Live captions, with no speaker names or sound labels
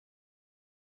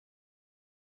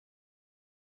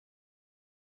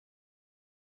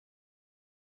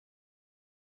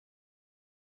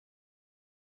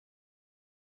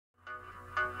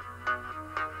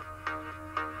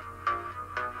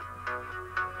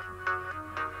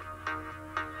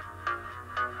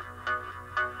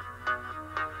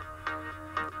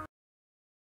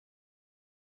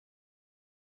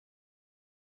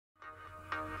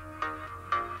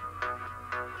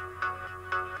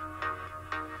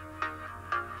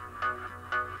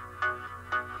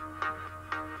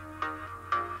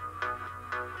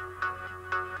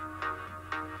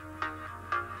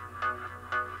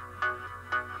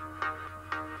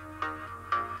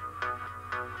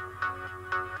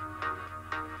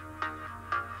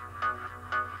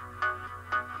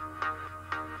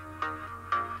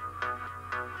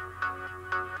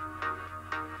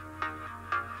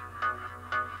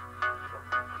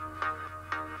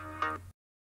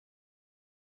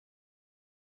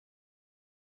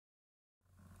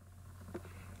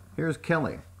Here's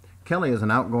Kelly. Kelly is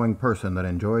an outgoing person that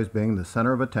enjoys being the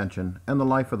center of attention and the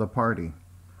life of the party.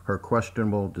 Her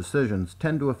questionable decisions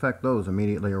tend to affect those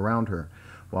immediately around her,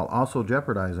 while also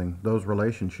jeopardizing those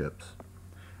relationships.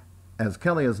 As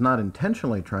Kelly is not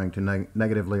intentionally trying to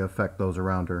negatively affect those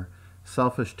around her,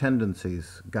 selfish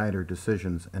tendencies guide her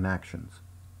decisions and actions.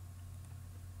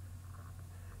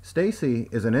 Stacy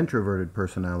is an introverted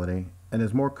personality and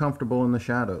is more comfortable in the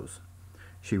shadows.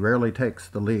 She rarely takes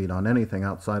the lead on anything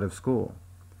outside of school.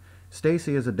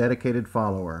 Stacy is a dedicated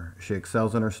follower. She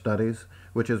excels in her studies,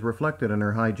 which is reflected in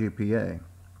her high GPA.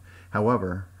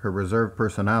 However, her reserved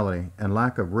personality and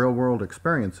lack of real-world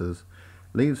experiences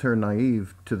leaves her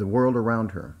naive to the world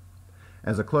around her.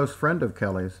 As a close friend of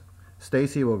Kelly's,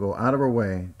 Stacy will go out of her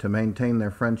way to maintain their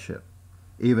friendship,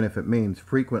 even if it means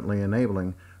frequently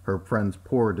enabling her friend's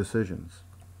poor decisions.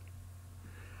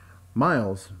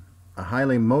 Miles, a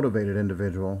highly motivated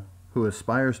individual who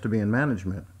aspires to be in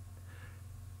management,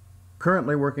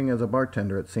 currently working as a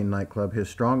bartender at Scene Nightclub, his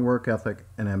strong work ethic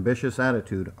and ambitious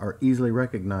attitude are easily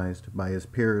recognized by his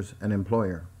peers and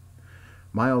employer.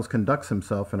 Miles conducts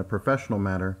himself in a professional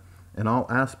manner in all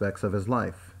aspects of his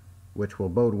life, which will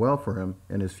bode well for him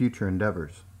in his future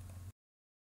endeavors.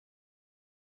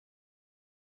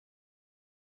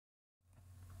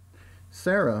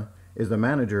 Sarah is the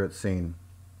manager at Scene.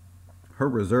 Her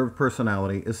reserved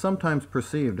personality is sometimes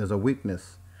perceived as a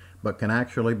weakness, but can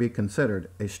actually be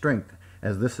considered a strength,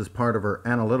 as this is part of her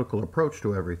analytical approach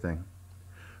to everything.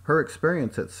 Her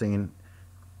experience at Scene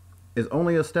is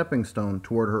only a stepping stone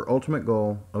toward her ultimate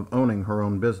goal of owning her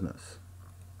own business.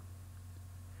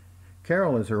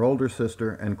 Carol is her older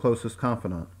sister and closest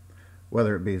confidant.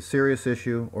 Whether it be a serious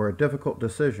issue or a difficult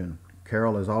decision,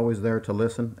 Carol is always there to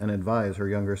listen and advise her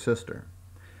younger sister.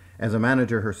 As a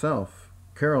manager herself,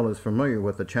 Carol is familiar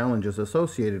with the challenges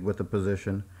associated with the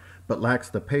position, but lacks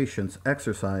the patience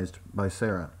exercised by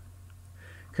Sarah.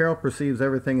 Carol perceives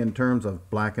everything in terms of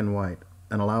black and white,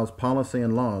 and allows policy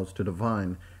and laws to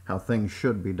define how things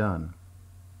should be done.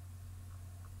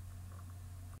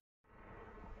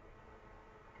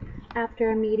 After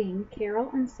a meeting,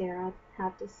 Carol and Sarah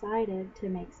have decided to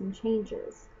make some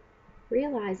changes.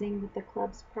 Realizing that the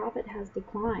club's profit has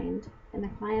declined and the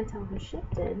clientele has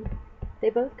shifted, they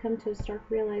both come to a stark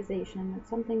realization that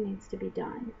something needs to be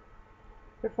done.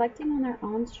 Reflecting on their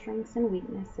own strengths and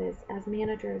weaknesses as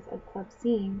managers of Club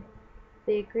Scene,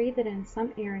 they agree that in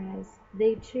some areas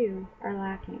they too are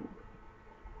lacking.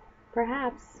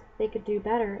 Perhaps they could do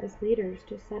better as leaders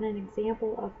to set an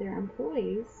example of their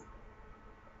employees.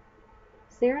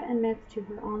 Sarah admits to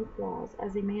her own flaws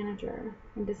as a manager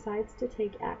and decides to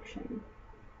take action.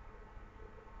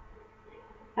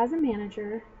 As a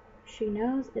manager, she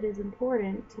knows it is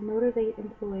important to motivate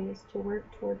employees to work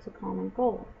towards a common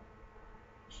goal.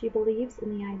 She believes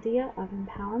in the idea of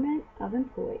empowerment of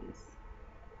employees.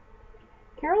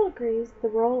 Carol agrees the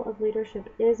role of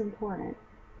leadership is important,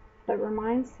 but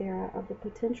reminds Sarah of the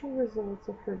potential results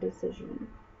of her decision.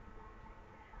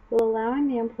 Will allowing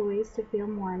the employees to feel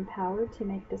more empowered to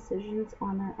make decisions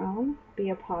on their own be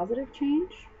a positive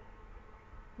change?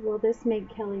 Will this make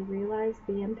Kelly realize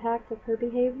the impact of her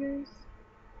behaviors?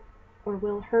 Or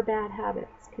will her bad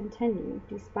habits continue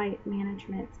despite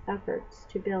management's efforts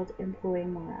to build employee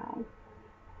morale?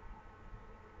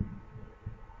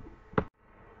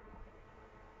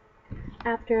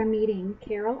 After a meeting,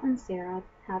 Carol and Sarah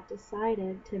have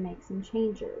decided to make some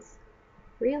changes.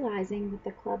 Realizing that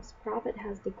the club's profit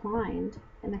has declined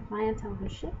and the clientele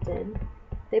has shifted,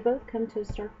 they both come to a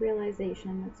stark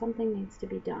realization that something needs to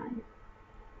be done.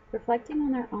 Reflecting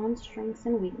on their own strengths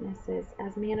and weaknesses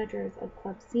as managers of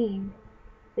Club Scene,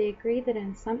 they agree that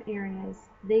in some areas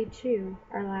they too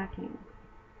are lacking.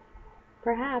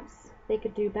 Perhaps they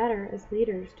could do better as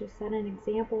leaders to set an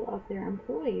example of their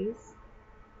employees.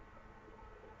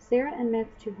 Sarah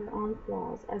admits to her own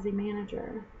flaws as a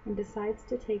manager and decides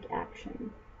to take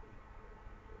action.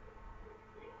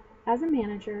 As a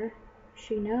manager,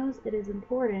 she knows it is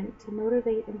important to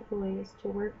motivate employees to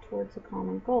work towards a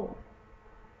common goal.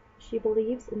 She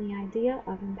believes in the idea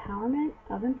of empowerment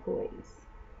of employees.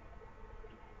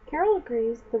 Carol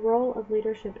agrees the role of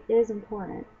leadership is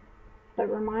important,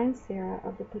 but reminds Sarah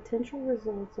of the potential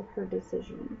results of her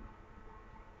decision.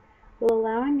 Will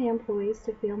allowing the employees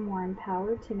to feel more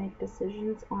empowered to make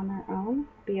decisions on their own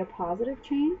be a positive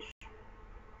change?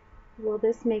 Will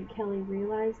this make Kelly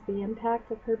realize the impact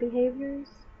of her behaviors?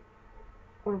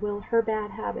 Or will her bad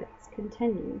habits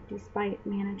continue despite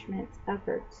management's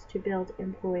efforts to build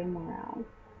employee morale?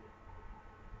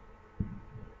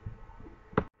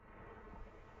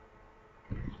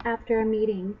 After a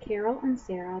meeting, Carol and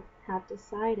Sarah have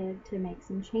decided to make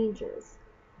some changes.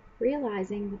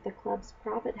 Realizing that the club's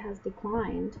profit has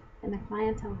declined and the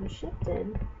clientele has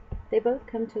shifted, they both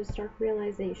come to a stark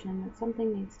realization that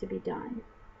something needs to be done.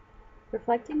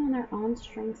 Reflecting on their own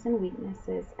strengths and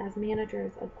weaknesses as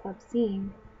managers of Club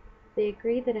Scene, they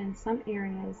agree that in some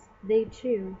areas they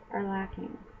too are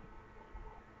lacking.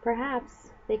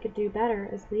 Perhaps they could do better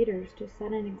as leaders to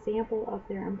set an example of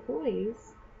their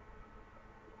employees.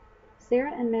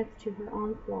 Sarah admits to her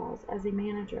own flaws as a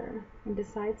manager and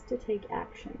decides to take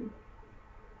action.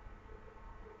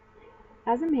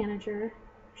 As a manager,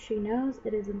 she knows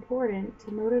it is important to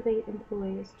motivate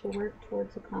employees to work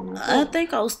towards a common goal. I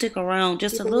think I'll stick around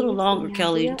just a little longer,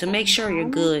 Kelly, to make sure you're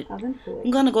good.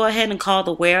 I'm going to go ahead and call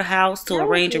the warehouse to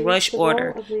arrange a rush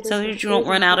order so that you don't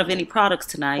run out of any products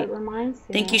tonight.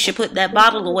 Think you should put that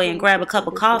bottle away and grab a cup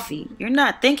of coffee. You're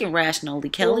not thinking rationally,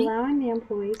 Kelly.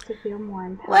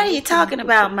 What are you talking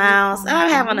about, Miles? I'm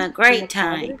having a great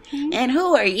time. And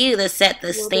who are you to set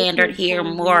the standard here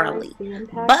morally?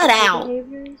 Butt out.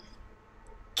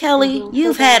 Kelly,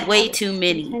 you've had way too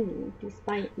many.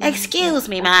 Excuse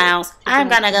me, Miles. I'm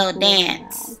gonna go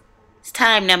dance. It's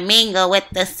time to mingle with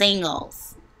the singles.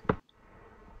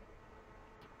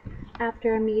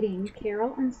 After a meeting,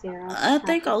 Carol and Sarah... I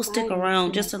think I'll stick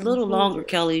around just a little longer,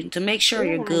 Kelly, to make sure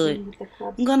you're good.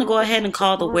 I'm going to go ahead and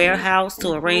call the warehouse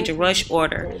to arrange a rush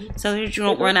order so that you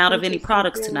don't run out of any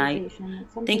products tonight.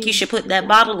 Think you should put that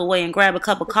bottle away and grab a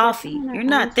cup of coffee. You're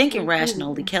not thinking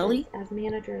rationally, Kelly.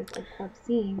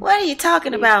 What are you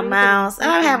talking about, Miles?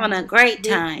 I'm having a great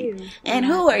time. And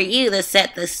who are you to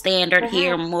set the standard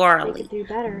here morally?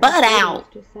 Butt out.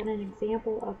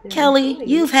 Kelly,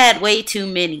 you've had way too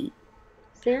many.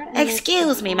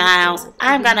 Excuse me, Miles.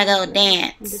 I'm gonna go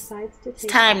dance. It's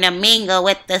time to mingle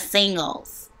with the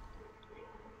singles.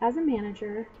 As a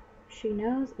manager, she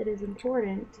knows it is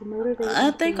important to motivate... I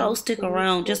think I'll stick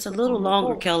around just a little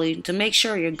longer, Kelly, to make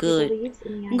sure you're good.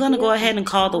 I'm going to go ahead and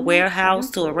call the warehouse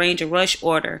to arrange a rush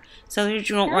order so that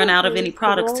you don't run out of any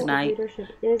products tonight.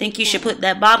 Think you should put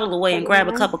that bottle away and grab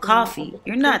a cup of coffee.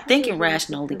 You're not thinking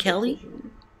rationally, Kelly.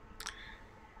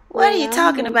 What are you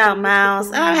talking about,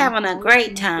 Miles? I'm having a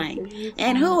great time.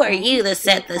 And who are you to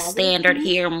set the standard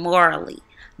here morally?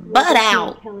 Butt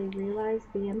out.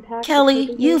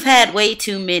 Kelly, you've had way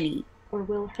too many.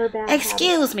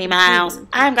 Excuse me, Miles.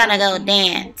 I'm gonna go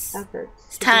dance.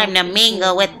 It's time to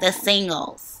mingle with the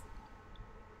singles.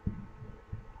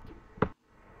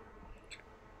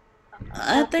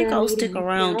 I think I'll stick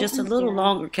around just a little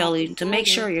longer, Kelly, to make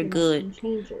sure you're good.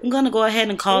 I'm going to go ahead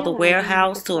and call the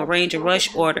warehouse to arrange a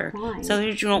rush order so that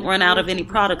you don't run out of any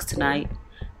products tonight.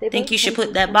 Think you should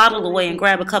put that bottle away and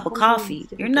grab a cup of coffee.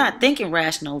 You're not thinking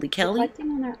rationally, Kelly.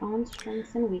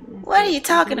 What are you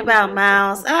talking about,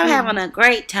 Miles? I'm having a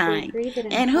great time.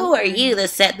 And who are you to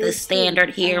set the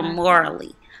standard here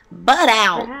morally? Butt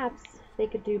out.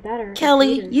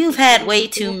 Kelly, you've had way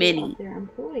too many.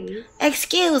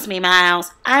 Excuse me,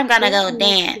 Miles. I'm gonna go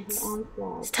dance.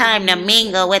 It's time to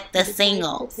mingle with the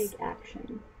singles.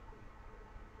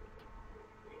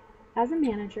 As a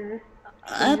manager,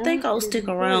 I think I'll stick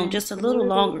around just a little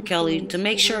longer, Kelly, to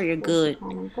make sure you're good.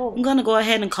 I'm going to go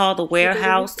ahead and call the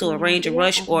warehouse to arrange a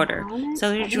rush order so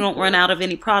that you don't run out of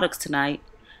any products tonight.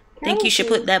 Think you should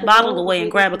put that bottle away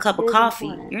and grab a cup of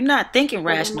coffee. You're not thinking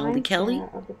rationally, Kelly.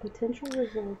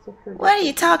 What are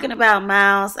you talking about,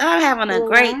 Miles? I'm having a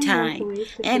great time.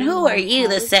 And who are you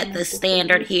to set the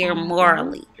standard here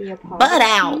morally? Butt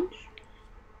out.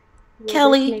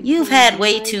 Kelly, you've had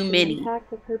way too many.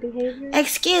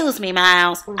 Excuse me,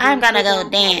 Miles. I'm gonna go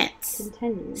dance.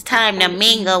 It's time to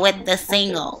mingle with the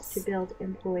singles.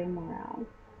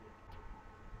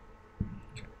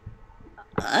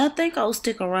 I think I'll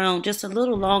stick around just a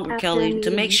little longer, Kelly, to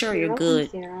make sure you're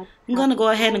good. I'm going to go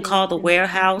ahead and call the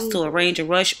warehouse to arrange a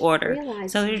rush order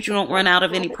so that you don't run out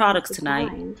of any products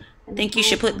tonight. Think you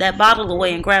should put that bottle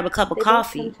away and grab a cup of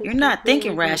coffee. You're not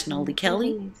thinking rationally,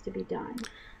 Kelly.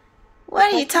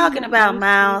 What are you talking about,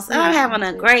 Miles? I'm having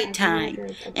a great time.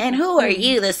 And who are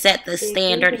you to set the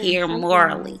standard here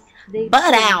morally?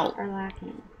 Butt out.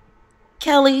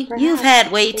 Kelly, you've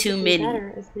had way too many.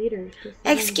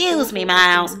 Excuse me,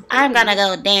 Miles. I'm gonna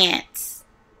go dance.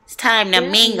 It's time to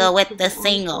mingle with the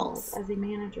singles. As a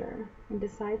manager, and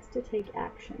decides to take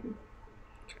action.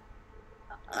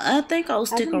 I think I'll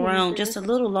stick around just a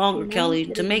little longer, Kelly,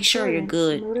 to make sure you're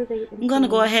good. I'm going to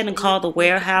go ahead and call the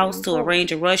warehouse to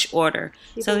arrange a rush order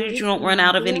so that you don't run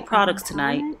out of any products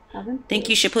tonight. Think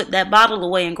you should put that bottle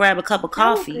away and grab a cup of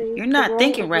coffee. You're not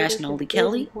thinking rationally,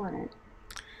 Kelly.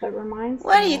 What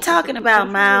are you talking about,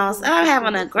 Miles? I'm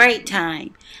having a great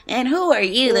time. And who are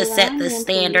you to set the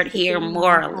standard here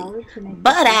morally?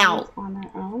 Butt out.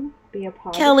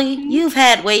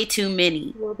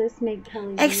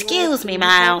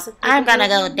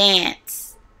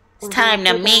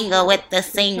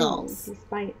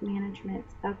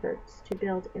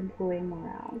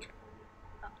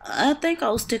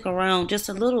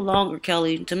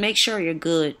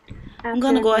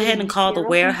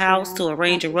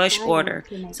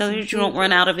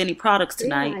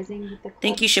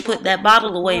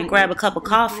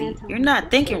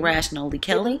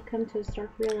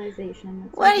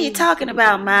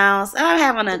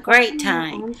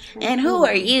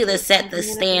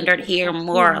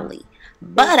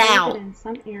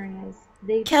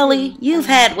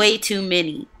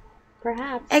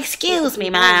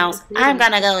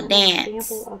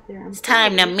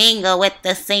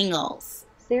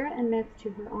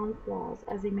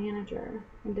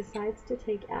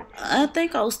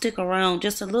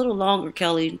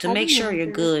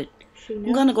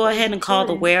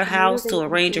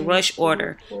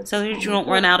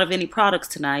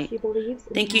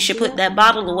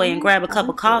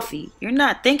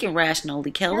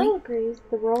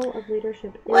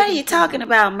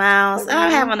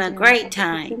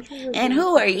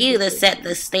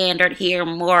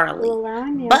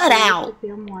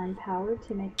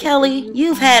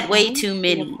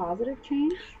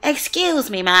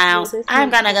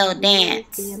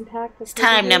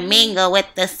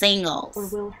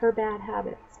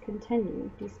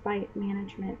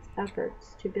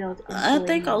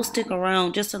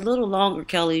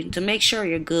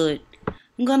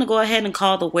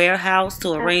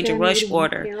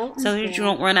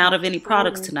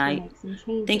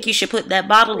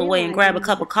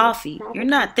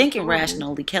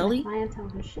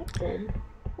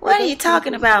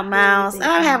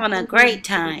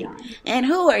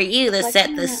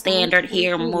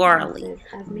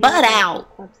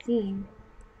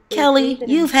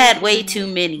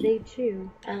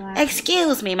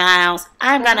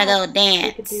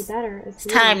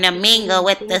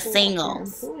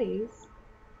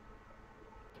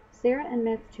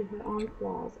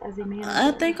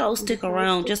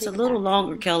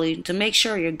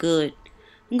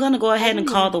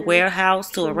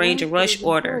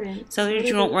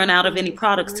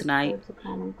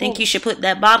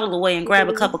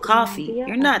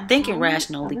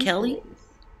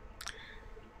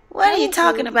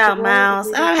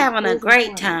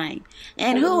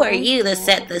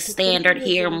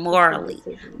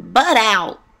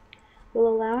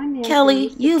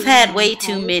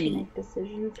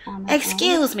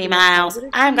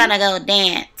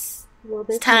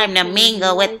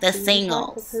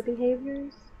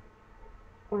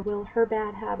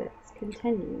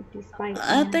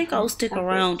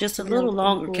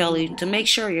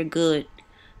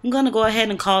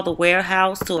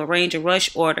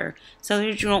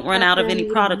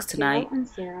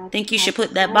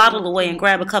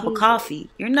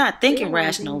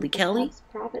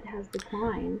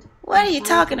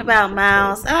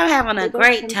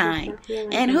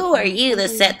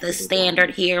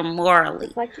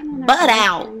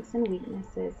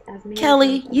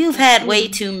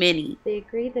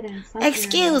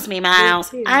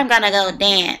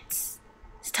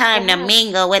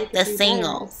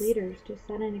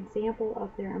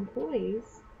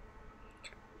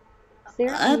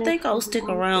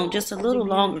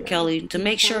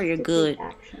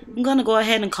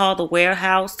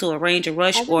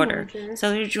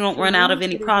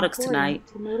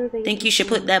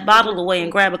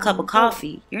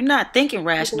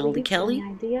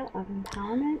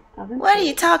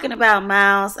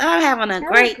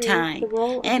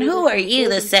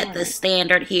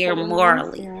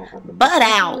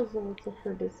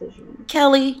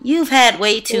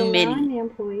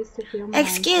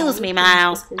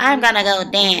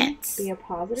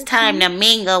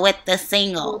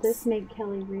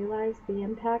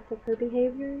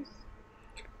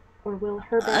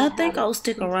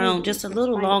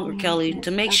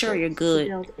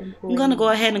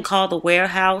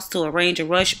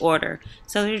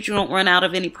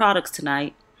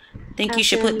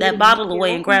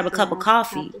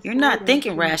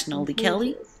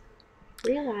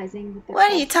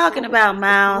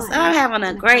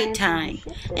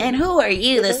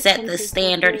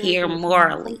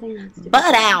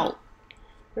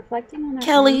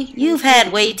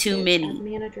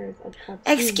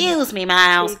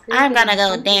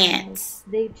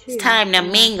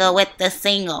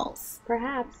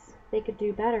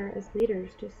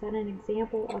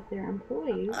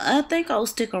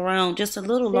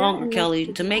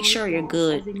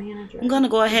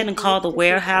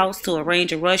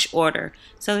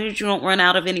 don't run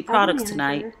out of any As a products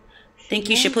tonight. manager, Think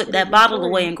you should put that bottle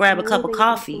away and grab a cup of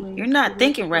coffee. You're not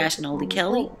thinking rationally,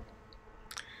 Kelly.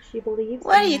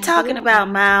 What are you talking about,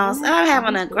 Miles? I'm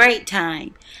having a great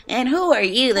time. And who are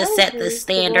you to set the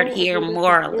standard here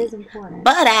morally?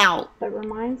 Butt out.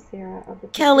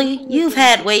 Kelly, you've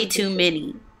had way too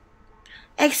many.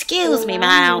 Excuse me,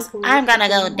 Miles. I'm gonna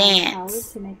go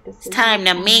dance. It's time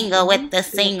to mingle with the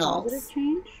singles.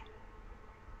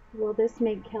 Will this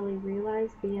make Kelly realize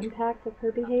the impact of her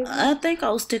behavior? I think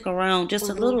I'll stick around just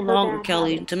a little longer,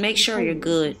 Kelly, to make sure you're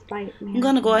good. I'm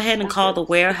going to go ahead and call the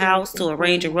warehouse to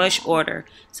arrange a rush order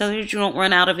so that you don't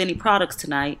run out of any products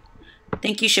tonight.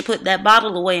 Think you should put that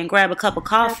bottle away and grab a cup of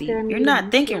coffee. You're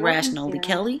not thinking rationally,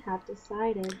 Kelly.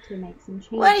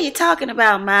 What are you talking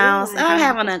about, Miles? I'm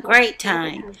having a great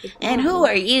time. And who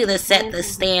are you to set the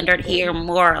standard here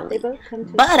morally?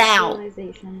 Butt out.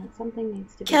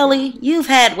 Kelly, you've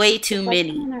had way too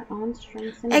many.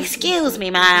 Excuse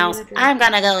me, Miles. I'm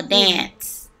gonna go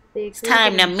dance. It's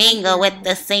time to mingle with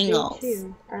the singles.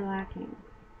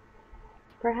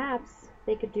 Perhaps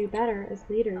they could do better as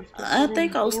leaders. I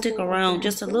think I'll stick around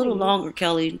just a little longer,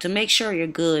 Kelly, to make sure you're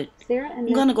good.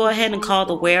 I'm going to go ahead and call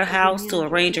the warehouse to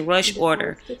arrange a rush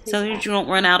order so that you don't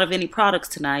run out of any products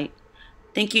tonight.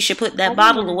 Think you should put that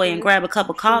bottle away and grab a cup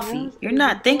of coffee. You're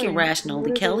not thinking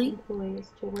rationally, Kelly.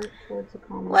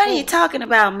 What are you talking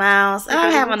about, Miles?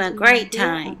 I'm having a great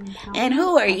time. And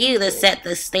who are you to set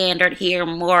the standard here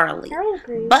morally?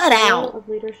 Butt out.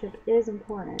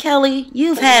 Kelly,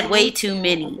 you've had way too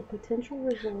many.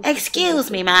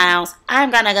 Excuse me, Miles.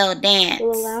 I'm gonna go dance.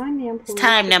 It's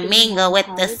time to mingle with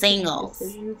the singles.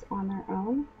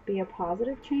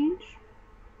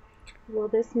 Will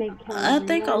this make Kelly I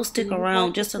think I'll stick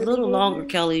around just a little longer,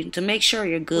 Kelly, to make sure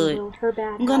you're good.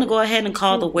 I'm going to go ahead and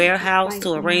call the warehouse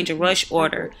to arrange a rush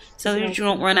order so that you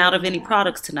don't run out of any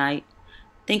products tonight.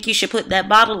 Think you should put that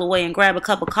bottle away and grab a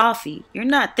cup of coffee. You're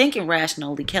not thinking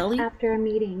rationally, Kelly. After a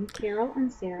meeting, Carol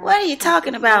and Sarah... What are you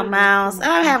talking about, Miles?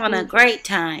 I'm having a great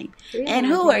time. And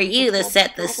who are you to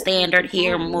set the standard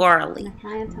here morally?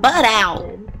 Butt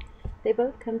out.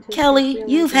 Kelly,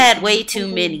 you've had way too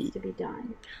many.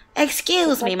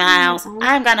 Excuse me, Miles.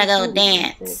 I'm gonna go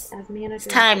dance. It's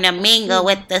time to mingle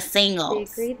with the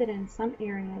singles. They agree that in some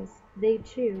areas, they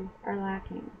too are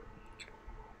lacking.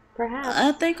 Perhaps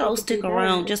I think I'll stick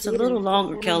around just a little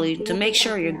longer, Kelly, to make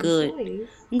sure you're good.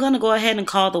 I'm going to go ahead and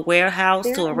call the warehouse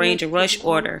to arrange a rush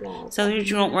order so that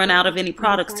you don't run out of any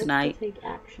products tonight.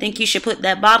 Think you should put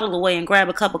that bottle away and grab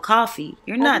a cup of coffee.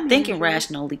 You're not thinking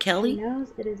rationally, Kelly.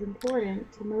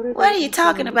 What are you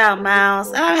talking about,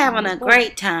 Miles? I'm having a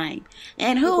great time.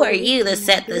 And who are you to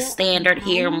set the standard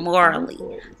here morally?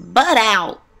 Butt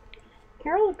out.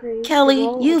 Kelly,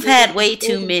 you've had way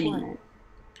too many.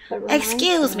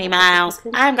 Excuse me, Miles.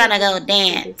 I'm gonna go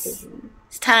dance.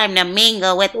 It's time to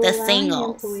mingle with the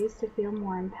singles. Employees to feel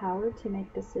more empowered to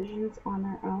make decisions on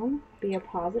their own be a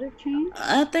positive change?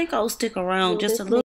 I think I'll stick around just a little.